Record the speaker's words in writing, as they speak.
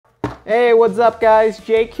Hey, what's up guys?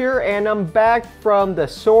 Jake here, and I'm back from the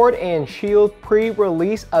Sword and Shield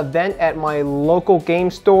pre-release event at my local game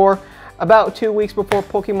store. About 2 weeks before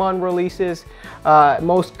Pokemon releases,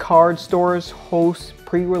 most card stores host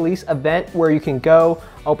pre-release event where you can go,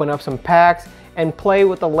 open up some packs, and play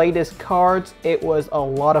with the latest cards. It was a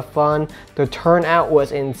lot of fun. The turnout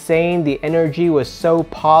was insane. The energy was so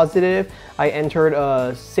positive. I entered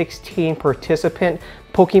a 16 participant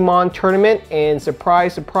Pokemon tournament, and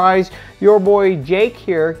surprise, surprise, your boy Jake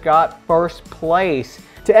here got first place.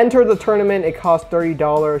 To enter the tournament, it costs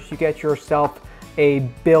 $30. You get yourself a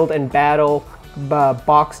build and battle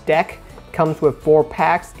box deck. Comes with 4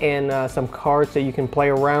 packs and some cards that you can play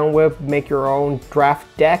around with. Make your own draft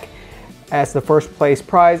deck. As the first place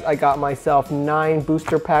prize, I got myself 9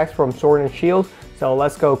 booster packs from Sword and Shield. So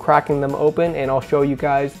let's go cracking them open, and I'll show you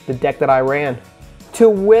guys the deck that I ran. To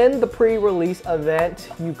win the pre-release event,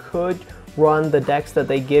 you could run the decks that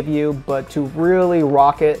they give you, but to really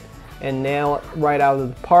rock it and nail it right out of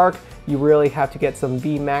the park, you really have to get some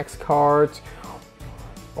VMAX cards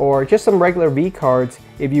or just some regular V cards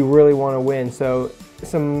if you really want to win. So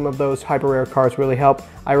some of those hyper rare cards really help.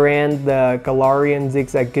 I ran the Galarian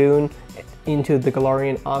Zigzagoon into the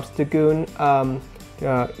Galarian Obstagoon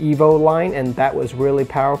Evo line, and that was really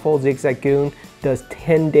powerful. Zigzagoon does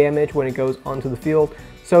 10 damage when it goes onto the field.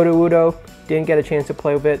 Sudowoodo, didn't get a chance to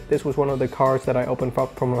play with it. This was one of the cards that I opened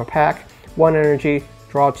up from a pack. 1 energy,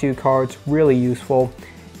 draw 2 cards, really useful.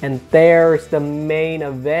 And there's the main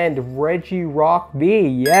event, Regirock V.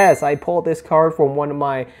 Yes, I pulled this card from one of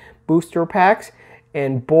my booster packs,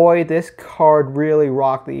 and boy, this card really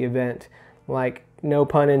rocked the event. Like, no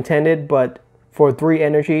pun intended, but for 3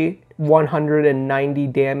 energy, 190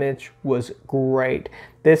 damage was great.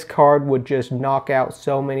 This card would just knock out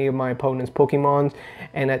so many of my opponent's Pokemons,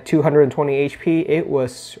 and at 220 HP, it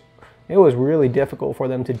was really difficult for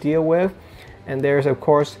them to deal with. And there's, of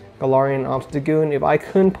course, Galarian Obstagoon. If I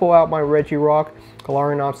couldn't pull out my Regirock,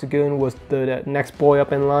 Galarian Obstagoon was the next boy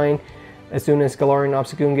up in line. As soon as Galarian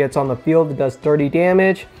Obstagoon gets on the field, it does 30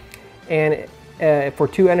 damage. And for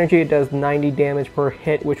 2 energy, it does 90 damage per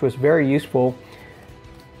hit, which was very useful.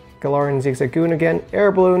 Galarian Zigzagoon again,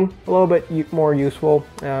 Air Balloon, a little bit more useful.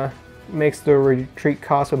 Makes the retreat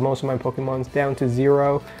cost of most of my Pokemons down to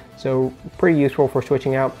 0. So pretty useful for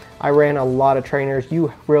switching out. I ran a lot of trainers.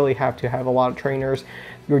 You really have to have a lot of trainers.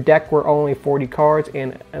 Your deck were only 40 cards,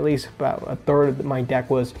 and at least about a third of my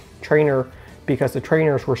deck was trainer, because the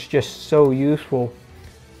trainers were just so useful.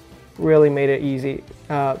 Really made it easy.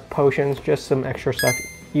 Potions, just some extra stuff.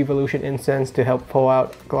 Evolution Incense to help pull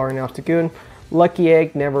out Galarian Obstagoon. Lucky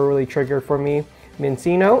Egg never really triggered for me.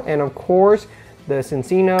 Minccino, and of course the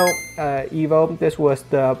Cinccino Evo. This was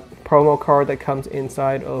the promo card that comes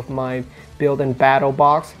inside of my build and battle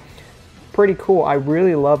box. Pretty cool. I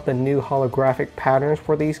really love the new holographic patterns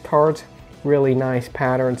for these cards. Really nice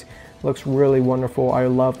patterns. Looks really wonderful. I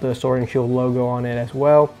love the Sword and Shield logo on it as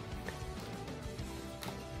well.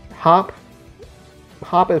 Hop.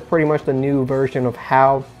 Hop is pretty much the new version of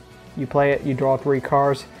how you play it. You draw 3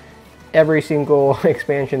 cards. Every single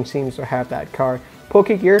expansion seems to have that card.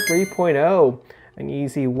 Pokegear 3.0, an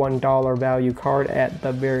easy $1 value card at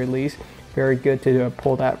the very least. Very good to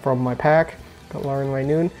pull that from my pack. Galarian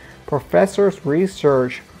Linoone. Professor's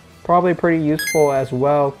Research, probably pretty useful as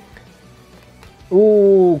well.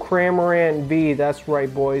 Ooh, Cramorant V, that's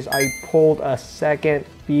right boys. I pulled a second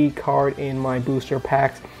V card in my booster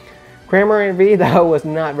packs. Cramorant V, though, was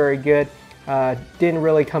not very good. Didn't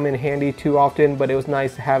really come in handy too often, but it was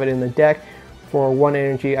nice to have it in the deck. For 1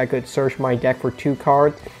 energy, I could search my deck for 2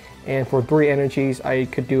 cards, and for 3 energies, I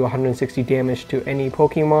could do 160 damage to any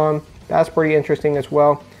Pokemon. That's pretty interesting as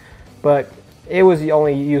well, but it was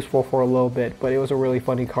only useful for a little bit, but it was a really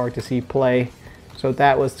funny card to see play. So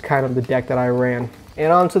that was kind of the deck that I ran.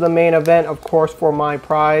 And on to the main event, of course, for my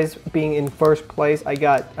prize. Being in first place, I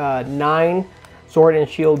got 9 Sword and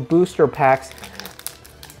Shield booster packs.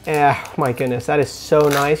 My goodness, that is so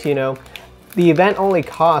nice. You know, the event only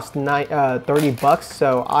cost 30 bucks,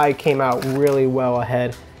 so I came out really well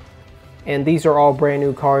ahead. And these are all brand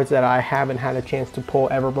new cards that I haven't had a chance to pull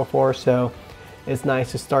ever before, so it's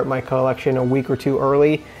nice to start my collection a week or 2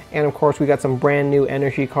 early. And of course, we got some brand new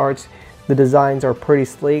energy cards. The designs are pretty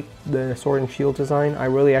sleek. The Sword and Shield design, I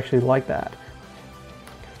really actually like that.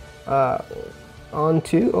 On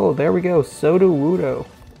to, oh, there we go, Sudowoodo.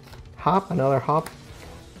 Hop, another Hop.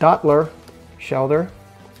 Dottler, Shelter,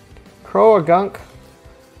 Croagunk,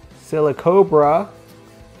 Silicobra,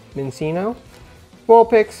 Minccino,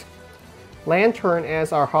 Vulpix, Lantern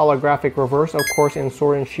as our holographic reverse. Of course, in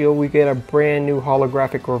Sword and Shield, we get a brand new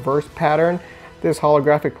holographic reverse pattern. This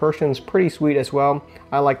holographic person is pretty sweet as well.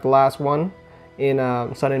 I like the last one in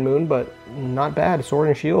Sun and Moon, but not bad. Sword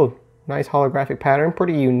and Shield. Nice holographic pattern,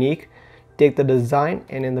 pretty unique. Dig the design.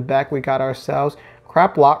 And in the back we got ourselves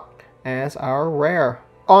Craplock as our rare.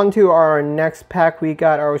 On to our next pack, we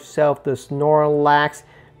got ourselves the Snorlax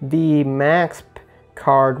VMAX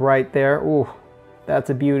card right there. Ooh, that's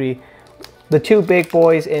a beauty. The two big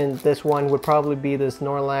boys in this one would probably be the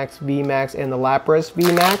Snorlax VMAX and the Lapras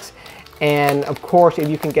VMAX. And of course, if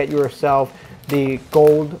you can get yourself the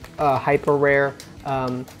gold hyper rare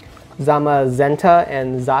Zamazenta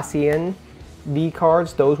and Zacian V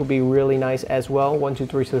cards, those will be really nice as well. 1, 2,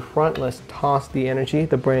 3 to the front. Let's toss the energy,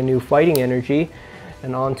 the brand new fighting energy.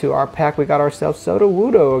 And onto our pack, we got ourselves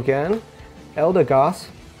Sudowoodo again, Eldegoss,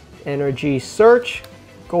 Energy Search,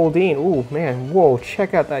 Goldeen. Ooh, man, whoa,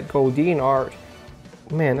 check out that Goldeen art.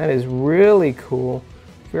 Man, that is really cool.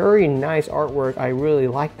 Very nice artwork. I really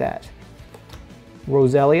like that.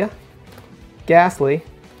 Roselia, Ghastly,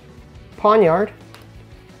 Pawniard,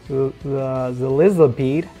 the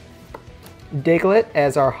Lizabede, Diglett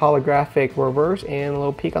as our holographic reverse, and a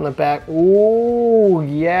little peek on the back. Ooh,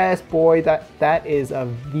 yes, boy, that is a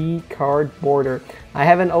V card border. I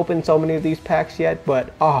haven't opened so many of these packs yet,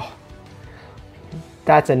 but oh,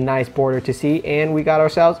 that's a nice border to see. And we got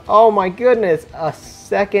ourselves, oh my goodness, a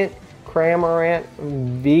second Cramorant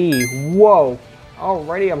V. Whoa,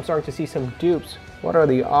 already I'm starting to see some dupes. What are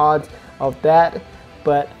the odds of that?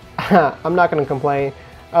 But I'm not going to complain.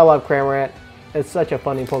 I love Cramorant. It's such a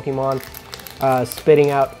funny Pokemon.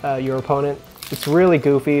 Spitting out your opponent. It's really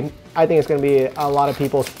goofy. I think it's going to be a lot of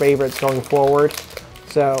people's favorites going forward.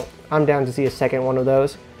 So I'm down to see a second one of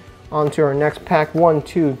those. On to our next pack. 1,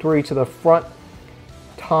 2, 3 to the front.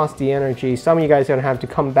 Toss the energy. Some of you guys are going to have to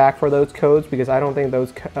come back for those codes because I don't think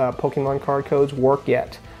those Pokemon card codes work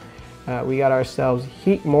yet. We got ourselves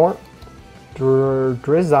Heatmore,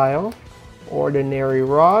 Drizzile, Ordinary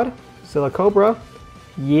Rod, Silicobra,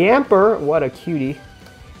 Yamper, what a cutie,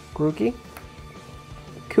 Grookey,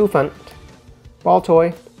 Kufant,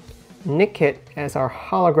 Baltoy, Nickit as our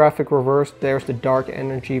holographic reverse. There's the dark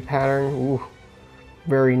energy pattern. Ooh,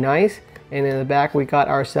 very nice. And in the back we got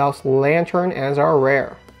ourselves Lantern as our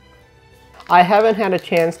rare. I haven't had a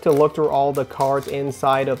chance to look through all the cards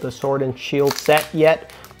inside of the Sword and Shield set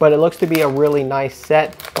yet, but it looks to be a really nice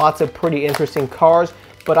set. Lots of pretty interesting cards,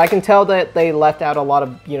 but I can tell that they left out a lot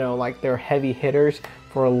of, you know, like their heavy hitters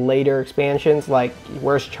for later expansions. Like,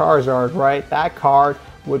 where's Charizard, right? That card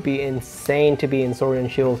would be insane to be in Sword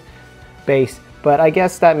and Shield base, but I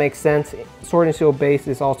guess that makes sense. Sword and Shield base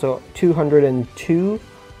is also 202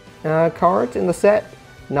 cards in the set,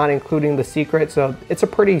 not including the secret, so it's a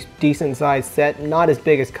pretty decent sized set. Not as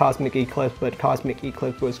big as Cosmic Eclipse, but Cosmic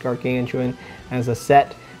Eclipse was gargantuan as a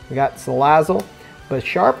set. We got Salazzle, but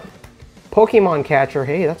Sharp, Pokemon Catcher,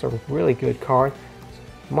 hey, that's a really good card.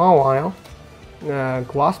 Mawile,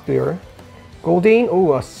 Glossphere, Goldeen,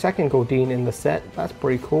 oh, a second Goldeen in the set, that's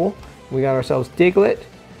pretty cool. We got ourselves Diglett,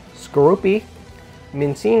 Skorupi,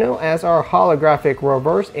 Minccino as our holographic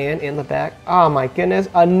reverse, and in the back, oh my goodness,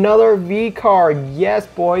 another V card. Yes,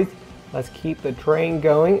 boys, let's keep the train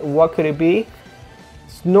going. What could it be?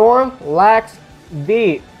 Snorlax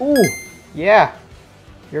V. Ooh, yeah,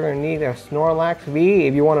 you're gonna need a Snorlax V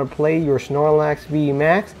if you want to play your Snorlax V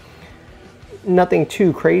Max. Nothing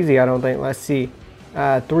too crazy, I don't think. Let's see.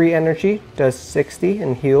 3 energy does 60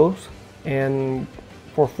 and heals, and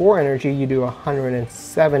for 4 energy you do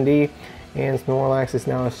 170. And Snorlax is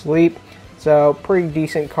now asleep, so pretty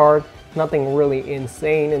decent card. Nothing really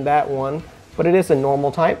insane in that one, but it is a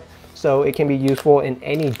normal type, so it can be useful in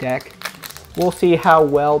any deck. We'll see how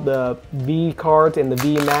well the V cards and the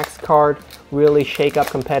V Max card really shake up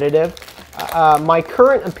competitive. My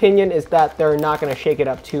current opinion is that they're not going to shake it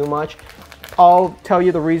up too much. I'll tell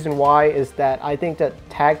you the reason why is that I think that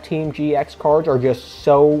Tag Team GX cards are just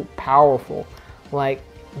so powerful. Like,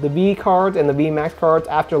 the V cards and the V Max cards,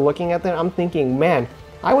 after looking at them, I'm thinking, man,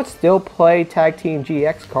 I would still play Tag Team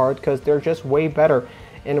GX cards because they're just way better.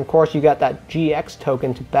 And of course, you got that GX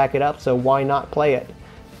token to back it up, so why not play it?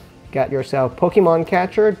 Got yourself Pokemon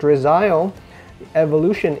Catcher, Drizzile,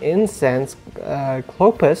 Evolution Incense,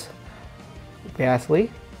 Clopas,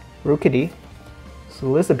 Ghastly, Rookidee,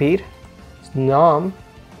 Silicipede, Snom,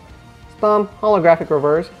 holographic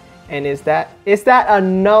reverse, and is that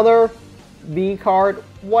another V card?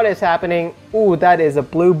 What is happening? Ooh, that is a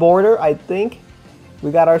blue border, I think.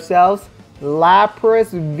 We got ourselves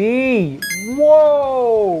Lapras V.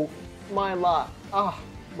 Whoa! My luck. Ah,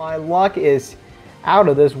 my luck is out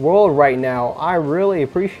of this world right now. I really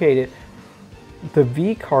appreciate it. The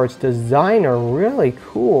V cards design are really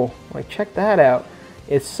cool. Like, check that out.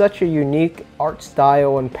 It's such a unique art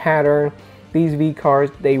style and pattern. These V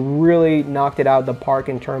cards, they really knocked it out of the park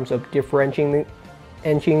in terms of differentiating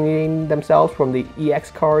themselves from the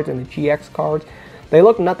EX cards and the GX cards. They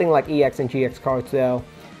look nothing like EX and GX cards though.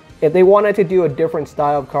 If they wanted to do a different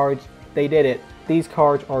style of cards, they did it. These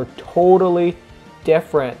cards are totally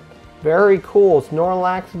different. Very cool.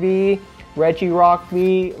 Snorlax V, Regirock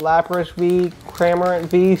V, Lapras V, Cramorant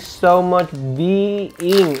V, so much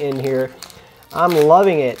V-ing in here. I'm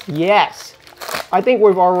loving it. Yes. I think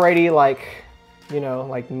we've already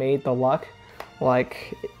made the luck.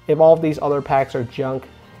 Like, if all of these other packs are junk,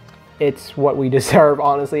 it's what we deserve,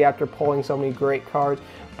 honestly, after pulling so many great cards.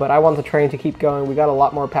 But I want the train to keep going. We got a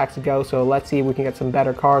lot more packs to go, so let's see if we can get some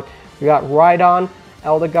better cards. We got Rhydon,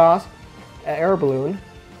 Eldegoss, Air Balloon,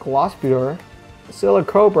 Glosspure,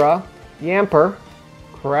 Silicobra, Yamper,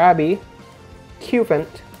 Krabby, Cufant,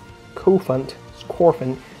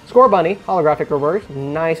 Scorfin, Scorbunny, holographic reverse.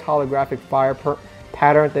 Nice holographic fire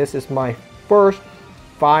pattern. This is my first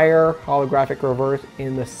fire holographic reverse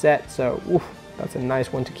in the set, so oof, that's a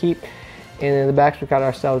nice one to keep. And in the back we got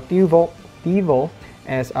ourselves Deevil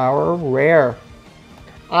as our rare.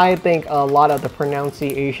 I think a lot of the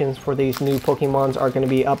pronunciations for these new Pokemons are going to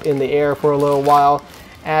be up in the air for a little while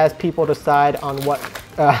as people decide on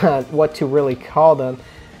what to really call them.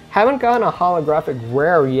 Haven't gotten a holographic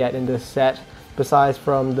rare yet in this set besides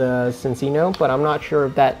from the Cinccino, but I'm not sure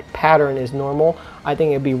if that pattern is normal. I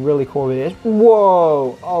think it'd be really cool if it is.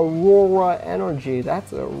 Whoa, Aurora Energy.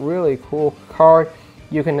 That's a really cool card.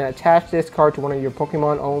 You can attach this card to one of your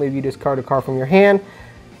Pokemon only if you discard a card from your hand,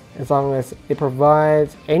 as long as it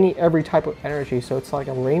provides every type of energy. So it's like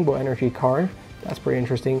a rainbow energy card. That's pretty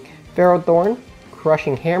interesting. Ferrothorn,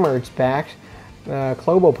 Crushing Hammer, it's back.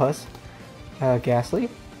 Clobopus, Ghastly,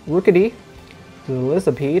 Rookidee,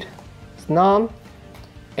 Lizapede, Snom,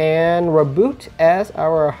 and Reboot as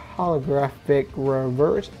our holographic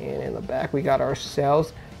reverse. And in the back we got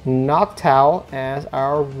ourselves Noctowl as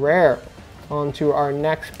our rare. On to our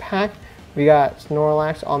next pack. We got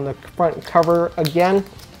Snorlax on the front cover again.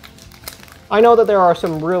 I know that there are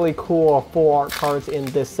some really cool full art cards in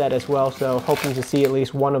this set as well, so hoping to see at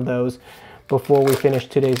least one of those before we finish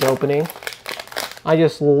today's opening. I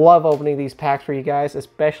just love opening these packs for you guys,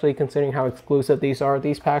 especially considering how exclusive these are.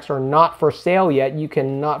 These packs are not for sale yet. You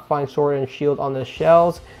cannot find Sword and Shield on the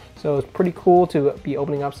shelves, so it's pretty cool to be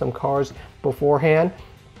opening up some cards beforehand.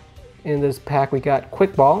 In this pack we got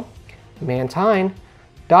Quick Ball, Mantine,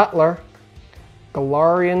 Dottler,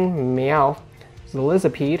 Galarian Meowth,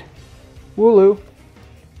 Lizapede, Wooloo,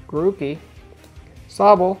 Grookey,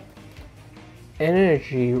 Sobble,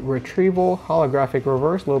 Energy Retrieval, holographic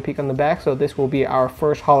reverse, little peek on the back. So this will be our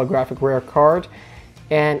first holographic rare card,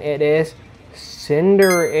 and it is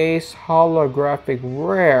Cinderace holographic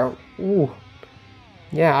rare. Ooh,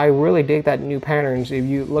 yeah, I really dig that new patterns. If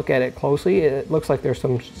you look at it closely, it looks like there's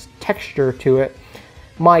some texture to it.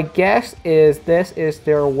 My guess is this is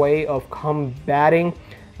their way of combating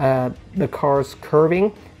the card's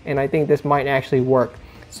curving, and I think this might actually work.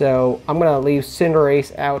 So I'm gonna leave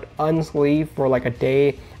Cinderace out unsleeved for like a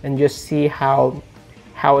day and just see how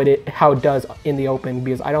it does in the open,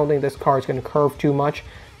 because I don't think this card is gonna curve too much.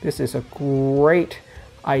 This is a great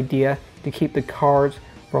idea to keep the cards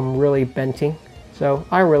from really benting. So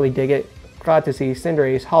I really dig it. Glad to see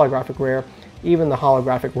Cinderace holographic rare. Even the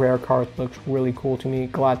holographic rare card looks really cool to me.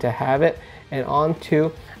 Glad to have it. And on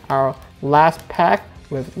to our last pack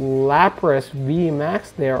with Lapras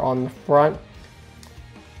VMAX there on the front.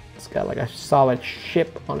 It's got like a solid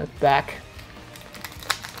ship on its back.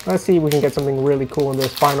 Let's see if we can get something really cool in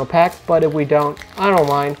this final pack, but if we don't, I don't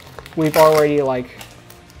mind. We've already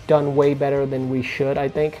done way better than we should, I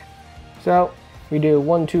think. So we do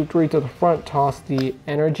 1, 2, 3 to the front, toss the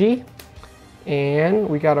energy, and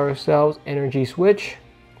we got ourselves Energy Switch,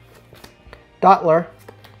 Dottler,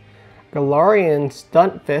 Galarian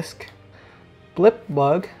Stunfisk,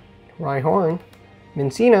 Blipbug, Rhyhorn,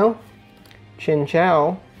 Minccino,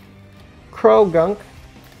 Chinchou, Croagunk,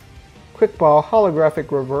 Quick Ball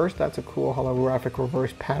holographic reverse. That's a cool holographic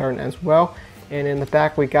reverse pattern as well. And in the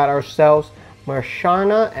back we got ourselves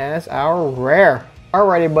Marsharna as our rare.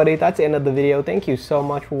 Alrighty buddy, that's the end of the video. Thank you so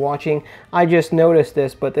much for watching. I just noticed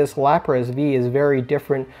this, but this Lapras V is very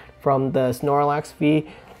different from the Snorlax V.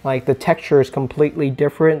 Like, the texture is completely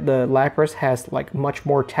different. The Lapras has much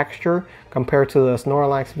more texture compared to the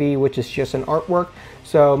Snorlax V, which is just an artwork.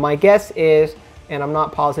 So my guess is, and I'm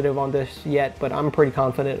not positive on this yet, but I'm pretty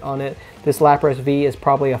confident on it, this Lapras V is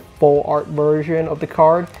probably a full art version of the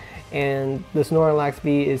card, and the Snorlax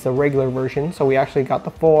V is a regular version. So we actually got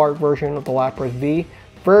the full art version of the Lapras V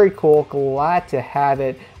Very cool, glad to have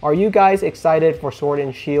it. Are you guys excited for Sword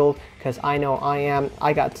and Shield? Because I know I am.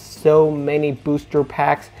 I got so many booster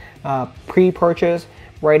packs pre-purchase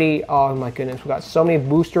ready. Oh my goodness, we got so many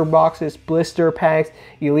booster boxes, blister packs,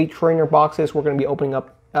 elite trainer boxes. We're going to be opening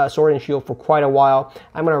up Sword and Shield for quite a while.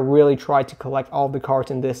 I'm going to really try to collect all the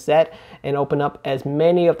cards in this set and open up as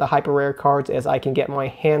many of the hyper rare cards as I can get my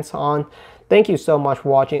hands on. Thank you so much for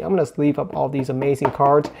watching. I'm going to leave up all these amazing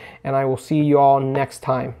cards, and I will see you all next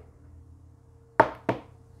time.